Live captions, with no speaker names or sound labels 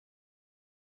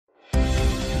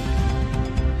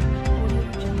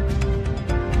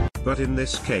But in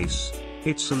this case,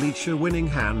 it's Alesha winning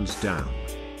hands down.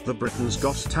 The Britain's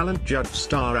Got Talent judge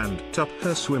star and up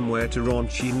her swimwear to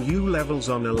raunchy new levels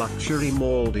on a luxury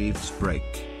Maldives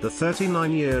break. The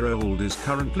 39-year-old is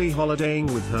currently holidaying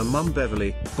with her mum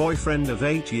Beverly, boyfriend of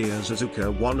 8 years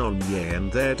Azuka Onye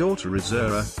and their daughter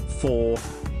Azura, 4.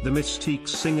 The Mystique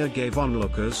singer gave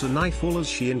onlookers a knifeful as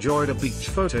she enjoyed a beach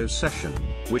photo session,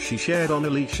 which she shared on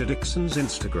Alesha Dixon's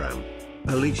Instagram.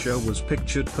 Alesha was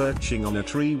pictured perching on a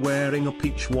tree wearing a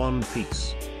peach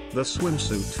one-piece. The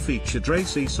swimsuit featured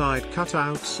racy side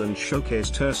cutouts and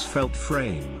showcased her svelte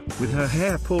frame. With her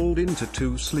hair pulled into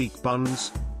 2 sleek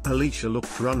buns, Alesha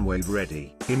looked runway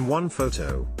ready. In one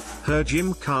photo, her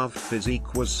gym-carved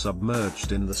physique was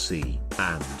submerged in the sea,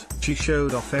 and she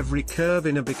showed off every curve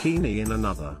in a bikini in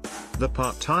another. The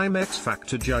part-time X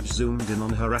Factor judge zoomed in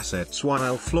on her assets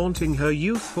while flaunting her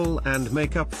youthful and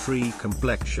makeup-free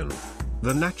complexion.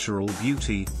 The natural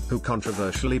beauty, who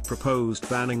controversially proposed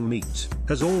banning meat,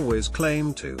 has always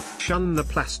claimed to shun the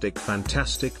plastic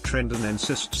fantastic trend and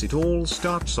insists it all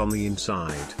starts on the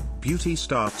inside. Beauty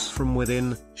starts from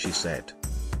within, she said.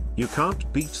 You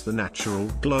can't beat the natural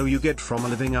glow you get from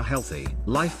living a healthy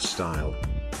lifestyle.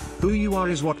 Who you are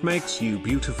is what makes you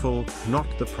beautiful, not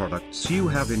the products you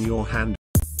have in your hand.